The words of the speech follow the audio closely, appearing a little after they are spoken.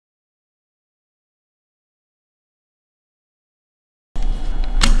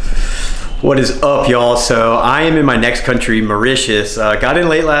What is up, y'all? So I am in my next country, Mauritius. Got in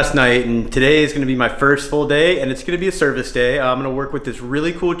late last night, and today is going to be my first full day, and it's going to be a service day. I'm going to work with this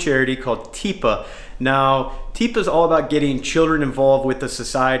really cool charity called TIPA. Now, TIPA is all about getting children involved with the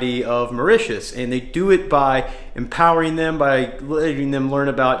society of Mauritius, and they do it by empowering them, by letting them learn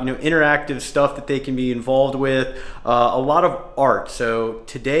about interactive stuff that they can be involved with, a lot of art. So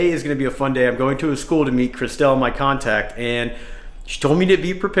today is going to be a fun day. I'm going to a school to meet Christelle, my contact, and she told me to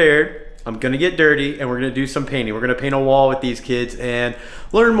be prepared. I'm gonna get dirty and we're gonna do some painting. We're gonna paint a wall with these kids and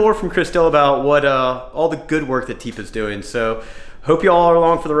learn more from Christelle about what all the good work that TIPA's doing. So hope you all are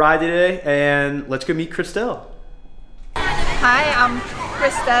along for the ride today, and let's go meet Christelle. Hi, I'm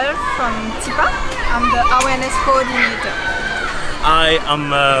Christelle from TIPA. I'm the awareness coordinator. I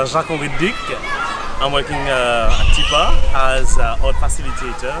am Jacques-Henri Duc. I'm working at TIPA as art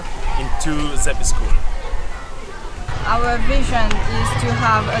facilitator in 2 ZEP schools. Our vision is to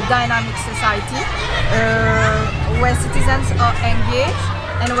have a dynamic society where citizens are engaged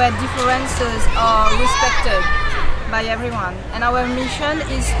and where differences are respected by everyone. And our mission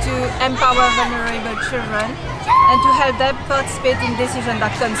is to empower vulnerable children and to help them participate in decisions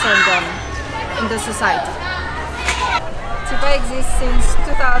that concern them in the society. TIPA exists since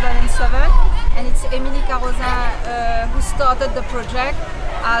 2007, and it's Émilie Carozin who started the project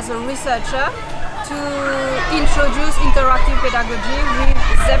as a researcher to introduce interactive pedagogy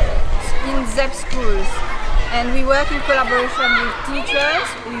in ZEP schools. And we work in collaboration with teachers,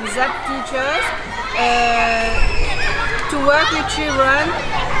 with ZEP teachers, to work with children,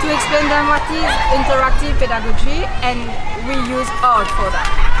 to explain them what is interactive pedagogy, and we use art for that.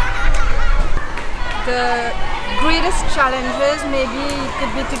 The greatest challenges maybe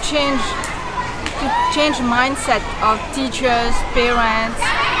could be to change mindset of teachers, parents,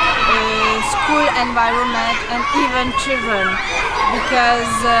 school environment, and even children,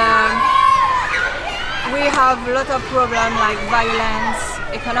 because we have a lot of problems like violence,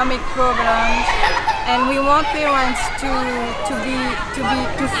 economic problems, and we want parents to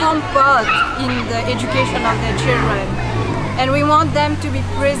form part in the education of their children, and we want them to be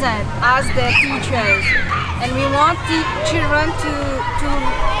present as their teachers, and we want the children to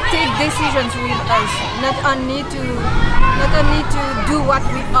take decisions with us, not only to do what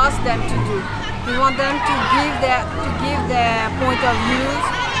we ask them to do. We want them to give their point of views,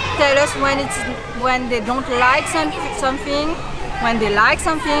 tell us when they don't like something, when they like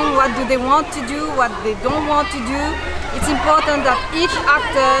something, what do they want to do, what they don't want to do. It's important that each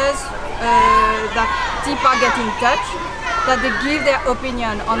actors that TIPA get in touch, that they give their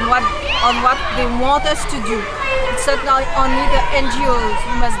opinion on what they want us to do. It's not only the NGOs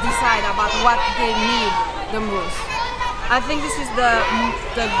who must decide about what they need the most. I think this is the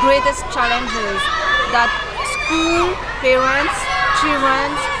greatest challenges, that school, parents,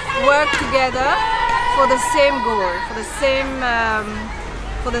 children work together for the same goal, for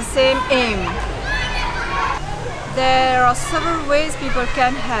the same aim. There are several ways people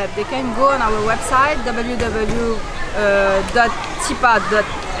can help. They can go on our website www.tipa.mu,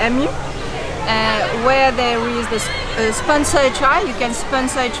 where there is the sponsor a child. You can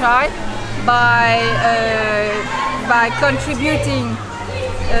sponsor a child by contributing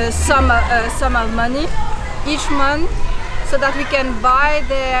some of money each month, so that we can buy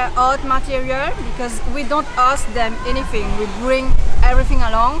their art material, because we don't ask them anything. We bring everything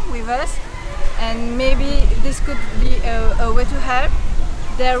along with us, and maybe this could be a way to help.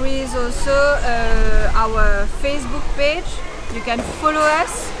 There is also our Facebook page. You can follow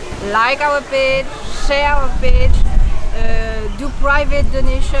us, like our page, share our page, do private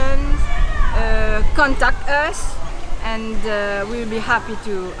donations, contact us, and we will be happy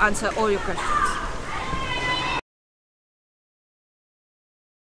to answer all your questions.